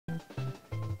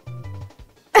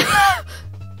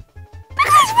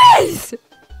this?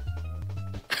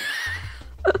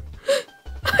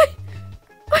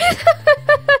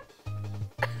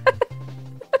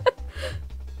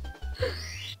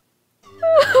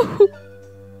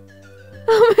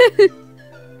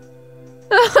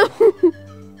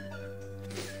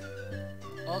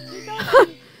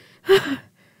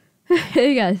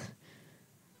 Hey guys,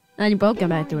 and welcome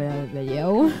back to another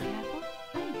video.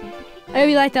 I hope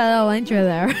you like that little intro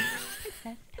there.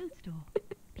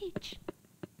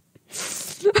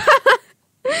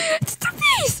 It's the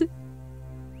face!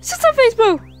 It's just a face,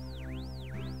 bro!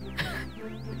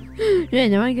 Yeah,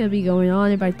 now I'm gonna be going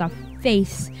on about the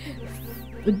face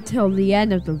until the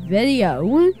end of the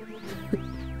video.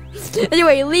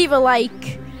 Anyway, leave a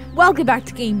like. Welcome back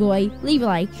to Game Boy. Leave a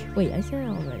like. Wait, I said it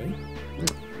already.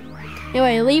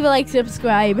 Anyway, leave a like,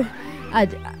 subscribe,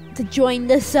 to join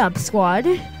the sub squad.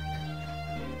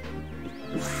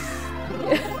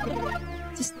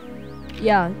 Just,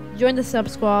 yeah, join the sub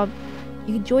squad.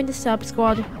 You can join the sub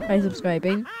squad by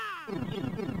subscribing.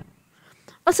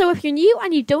 Also, if you're new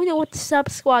and you don't know what the sub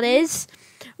squad is,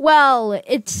 well,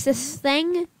 it's this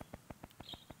thing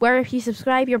where if you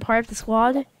subscribe, you're part of the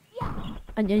squad,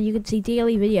 and then you can see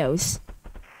daily videos.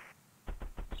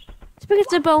 It's pretty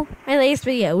simple. My latest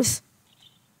videos.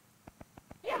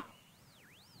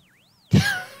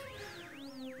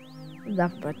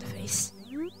 Laugh about the face.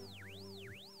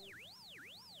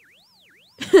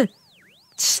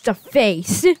 Just a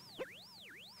face.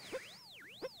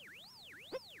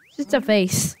 Just a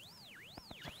face.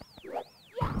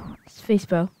 It's a face,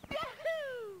 bro.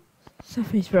 It's a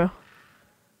face, bro.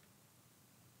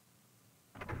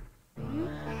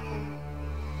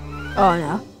 Oh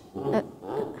no.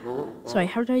 Sorry,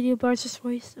 how did I do Bart's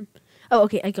voice? Oh,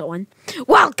 okay, I got one.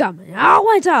 Welcome! I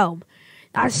went home.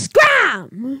 Now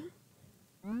scram!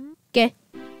 Okay.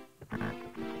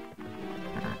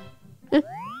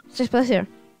 Just press here.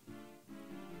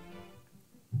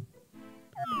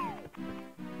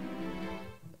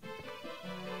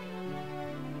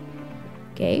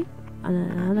 Okay.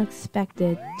 An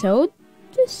unexpected toad.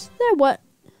 Just there. What?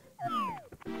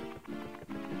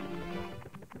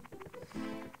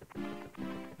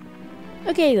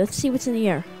 Okay, let's see what's in the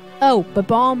air. Oh,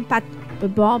 ba-bomb,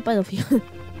 ba-bomb, battlefield.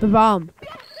 Ba-bomb.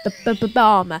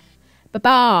 Ba-bomb.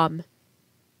 Ba-bomb.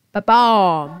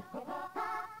 Ba-bomb.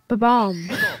 Ba-bomb.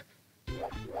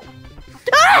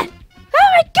 Ah! Oh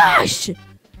my gosh! Oh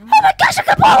my gosh, I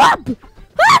can blow up!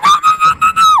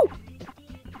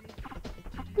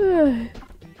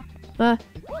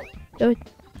 Oh,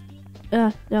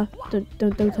 no! No,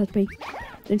 don't touch me.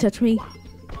 Don't touch me.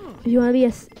 If you want to be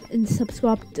in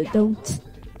subscribe, don't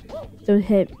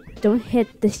hit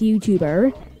this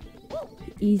YouTuber.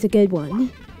 He's a good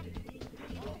one.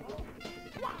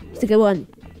 He's a good one.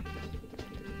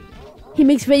 He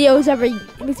makes videos every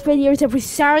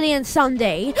Saturday and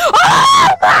Sunday.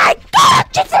 Oh my God!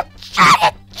 It's a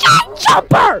giant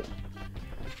jumper!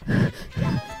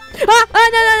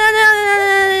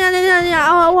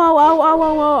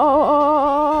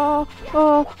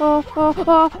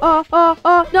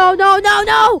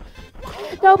 No!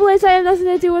 No, please, I have nothing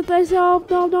to do with myself.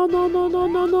 No.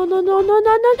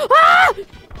 Ah!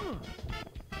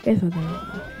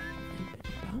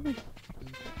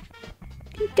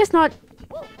 Guess not.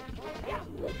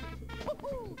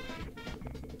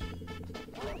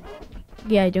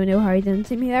 Yeah, I don't know how he didn't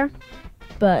see me there,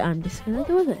 but I'm just gonna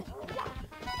go with it.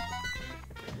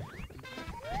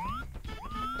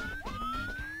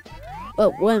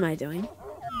 Well, what am I doing?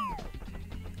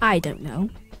 I don't know.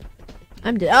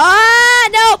 I'm dead. Ah,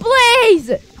 no,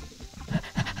 please!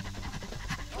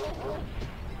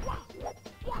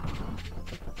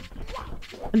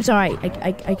 I'm sorry.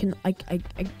 I cannot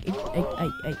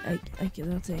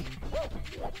say.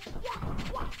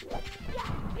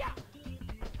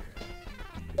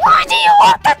 Why do you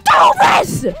want to do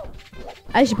this?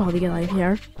 I should probably get out of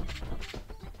here.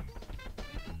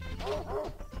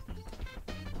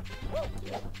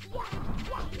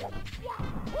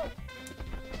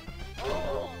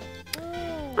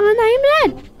 And I'm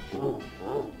dead.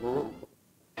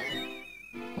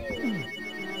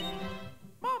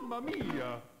 Mamma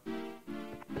mia.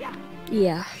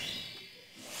 Yeah.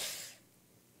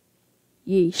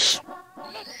 Yeesh.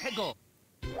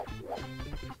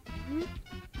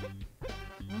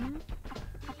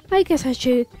 I guess I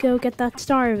should go get that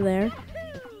star over there.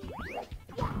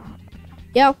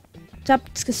 Yo, what's up?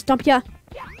 It's gonna stomp ya.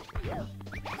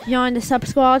 You're in the sub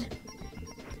squad.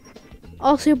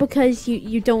 Also because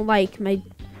you don't like my.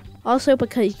 Also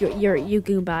because you're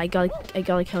Goomba. I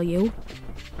gotta kill you.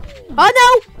 Oh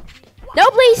no! No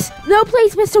please! No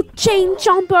please, Mr. Chain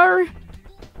Jumper!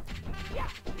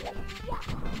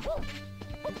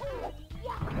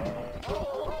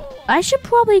 I should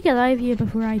probably get out of here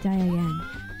before I die again.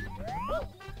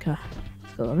 Okay.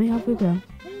 So let me help you go.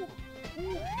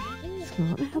 So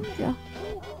let me help you go.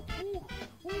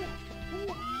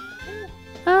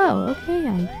 Oh, okay,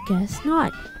 I guess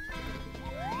not.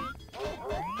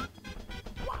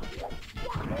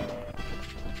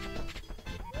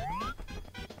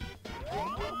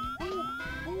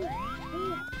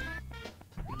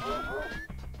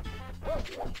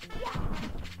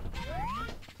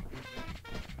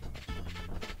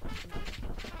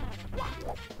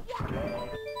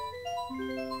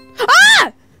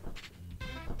 Ah!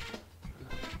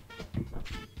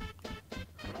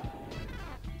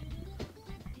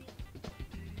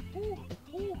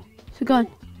 So gone.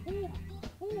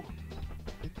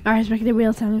 Alright, he's making a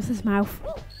real sound with his mouth.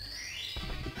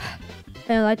 I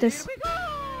don't like this.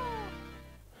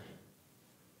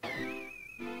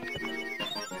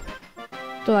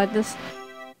 Don't like this.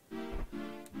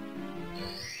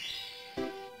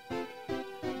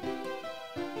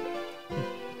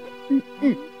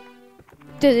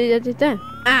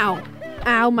 Ow!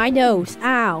 Ow, my nose!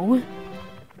 Ow!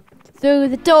 Through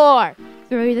the door!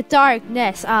 Through the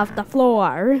darkness of the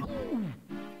floor!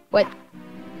 What?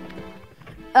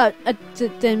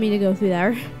 Didn't mean to go through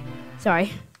there.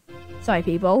 Sorry. Sorry,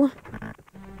 people.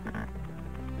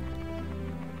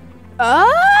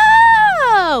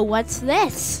 Oh! What's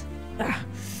this? Ugh.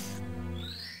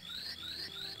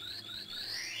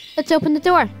 Let's open the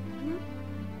door.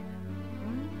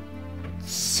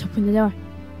 Let's open the door.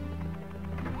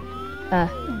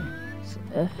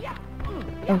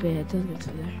 Okay, it doesn't go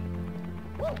through there.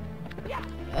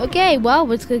 Okay, well,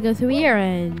 let's go through here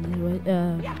and what?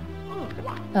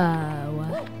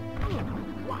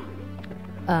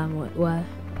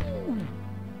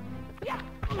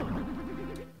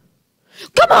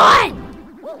 Come on!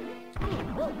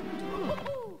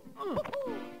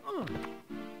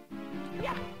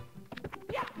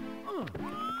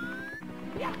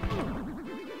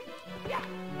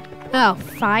 Oh,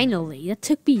 finally. That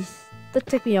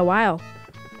took me a while.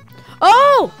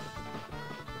 Oh!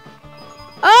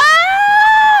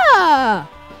 Ah!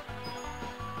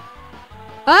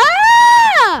 Ah!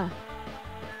 Ah!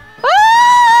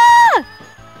 Ah!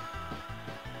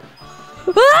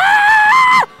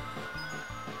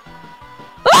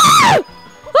 Ah!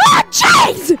 Oh,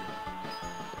 jeez!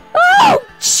 Oh,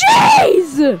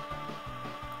 jeez!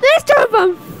 This turned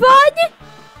from fun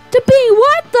to being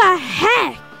what the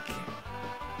heck?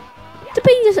 To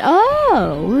being just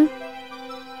oh,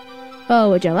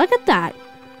 would you look at that?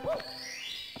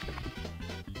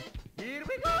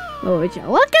 Oh, would you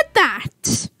look at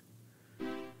that?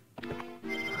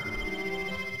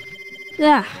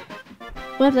 Yeah.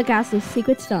 One of the castle's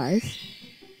secret stars.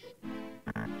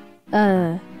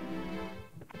 So,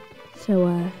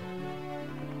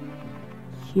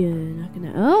 you're not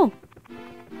gonna. Oh!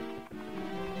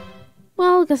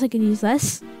 Well, I guess I can use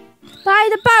this. By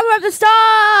the power of the star,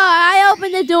 I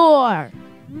open the door!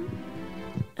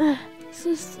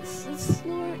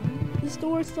 This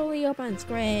door slowly opens.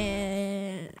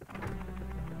 Great.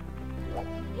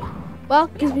 Well,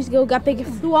 guess we should go get big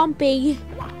swampy.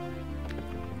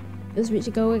 Guess we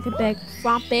should go get big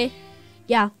swampy.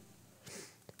 Yeah.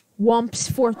 Womp's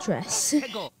Fortress.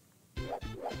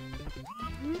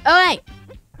 Alright.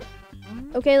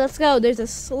 Okay, let's go. There's a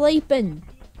sleeping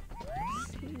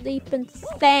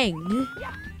thing.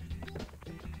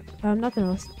 I'm not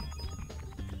gonna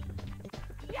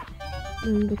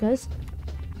because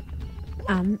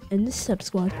I'm in the sub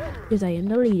squad because I am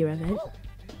the leader of it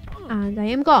and I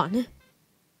am gone.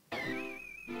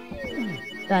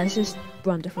 That is just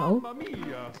wonderful.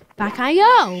 Back I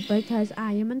go because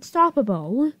I am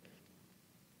unstoppable.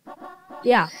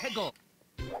 Yeah.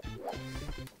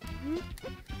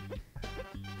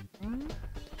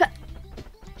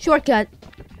 Shortcut.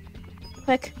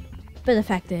 Quick, but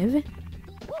effective.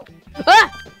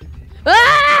 Ah!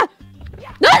 Ah!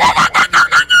 No, no, no, no, no,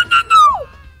 no, no, no, no!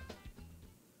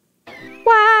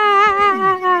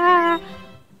 Wah!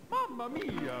 Mamma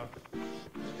mia!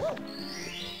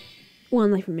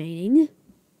 One life remaining.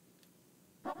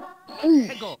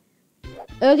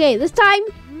 Okay, this time,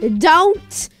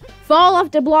 don't fall off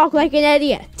the block like an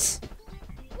idiot.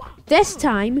 This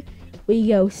time, we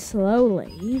go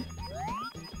slowly.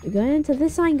 We're going into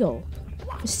this angle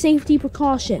for safety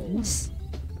precautions.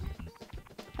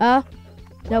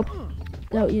 Nope.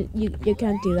 No, you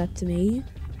can't do that to me.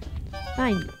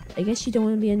 Fine. I guess you don't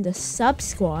want to be in the sub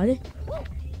squad.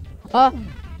 Gonna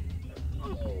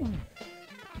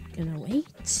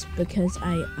wait because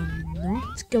I am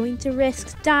not going to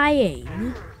risk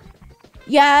dying.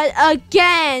 Yeah,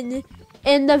 again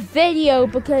in the video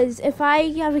because if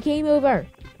I have a game over,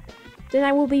 then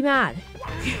I will be mad.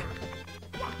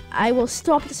 I will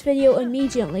stop this video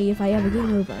immediately if I have a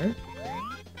game over.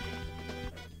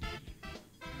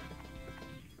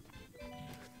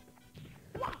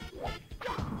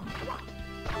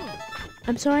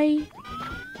 I'm sorry.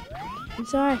 I'm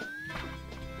sorry.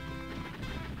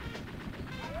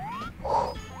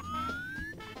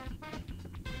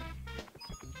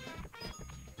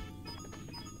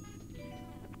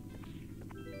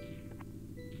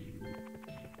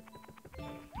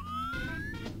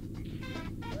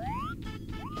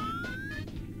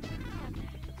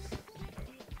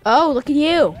 Oh, look at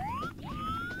you.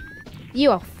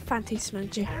 You are fancy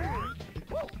smudgy.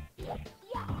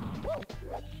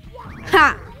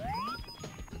 Ha!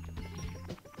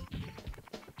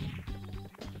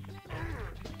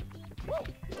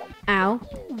 Ow.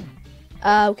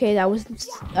 Okay, that wasn't.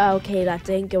 Okay, that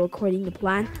didn't go according to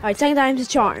plan. Alright, second time's a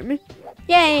charm.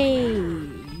 Yay!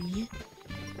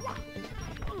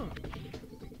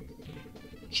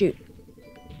 Shoot.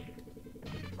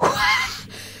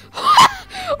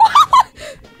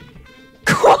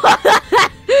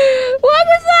 What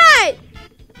was that?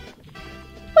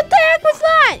 What the heck was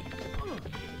that?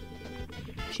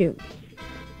 Shoot.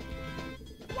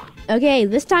 Okay,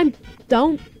 this time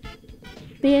don't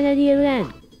be an idiot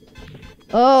again.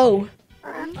 Oh.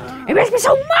 It makes me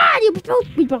so mad!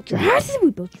 We built your houses,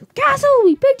 we built your castle,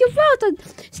 we picked your vote, and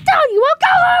still you walk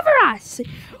all over us!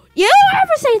 You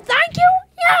ever say thank you?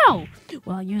 No!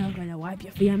 Well, you're not gonna wipe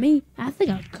your feet on me. I think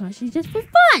I'll crush you just for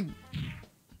fun.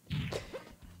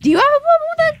 Do you have a problem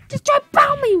with that? Just try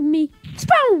pounding me. Just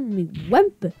pound me,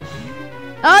 wimp.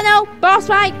 Oh no, boss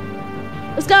fight.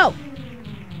 Let's go.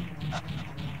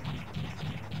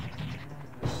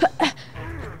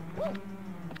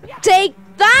 Take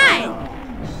that!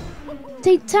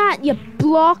 Take that, you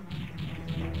block.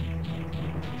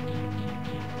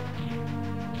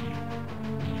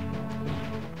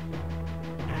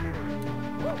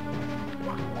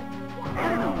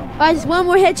 Alright, just one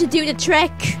more hit to do the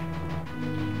trick.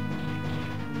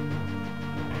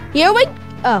 Here we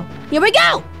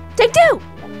go! Take two!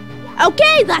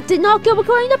 Okay, that did not go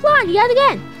according to plan yet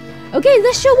again. Okay,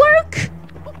 this should work.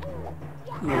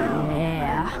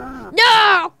 Yeah.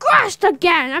 No! Crashed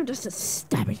again! I'm just a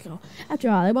stubborn girl. After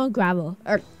all, I won't gravel.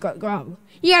 Or grovel.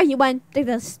 Yeah, you win. Take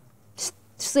this.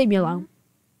 Just leave me alone.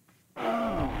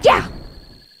 Yeah!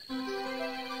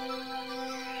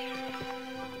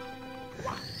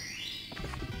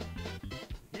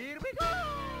 Here we go.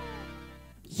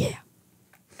 Yeah.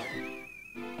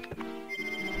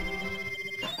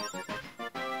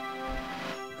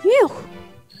 Phew.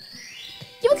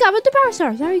 You covered the power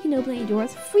stars. Now you can open any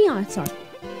doors free on it, sir.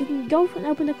 You can go and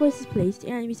open the closest place. The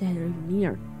enemies ahead are even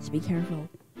near, so be careful.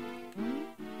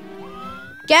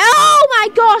 Oh my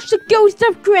gosh, the ghost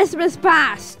of Christmas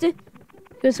past!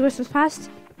 Ghost of Christmas past?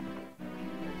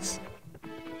 Is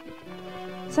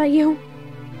that you?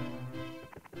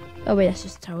 Oh wait, that's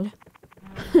just a toad.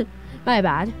 My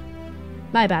bad.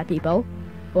 My bad, people.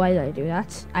 Why did I do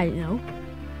that? I don't know.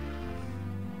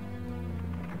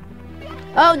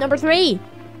 Oh, number 3!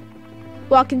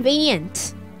 Well,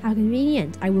 convenient. How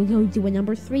convenient. I will go do a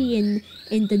number 3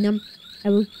 I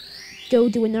will go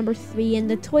do a number 3 in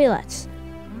the toilet.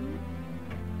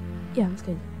 Yeah, that's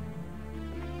good.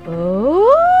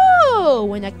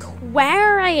 Oh, an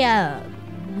aquarium.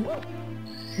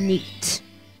 Neat.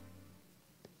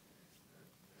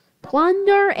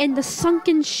 Plunder in the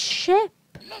sunken ship.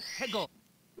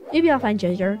 Maybe I'll find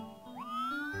treasure.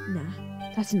 Nah,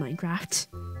 that's in Minecraft.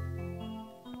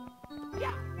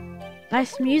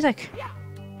 Nice music.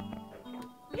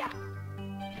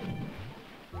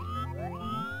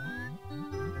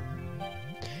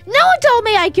 No one told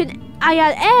me I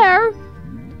had air.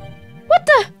 What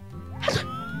the?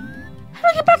 How do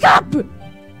I get back up?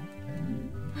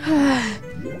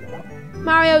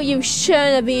 Mario, you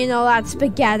shouldn't have eaten all that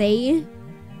spaghetti.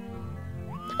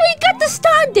 You got to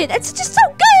stand it. It's just so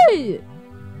good.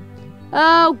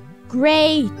 Oh,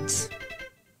 great.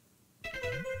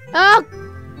 Oh,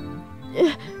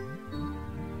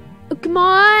 come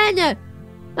on.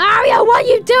 Mario, what are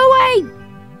you doing?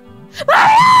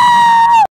 Mario!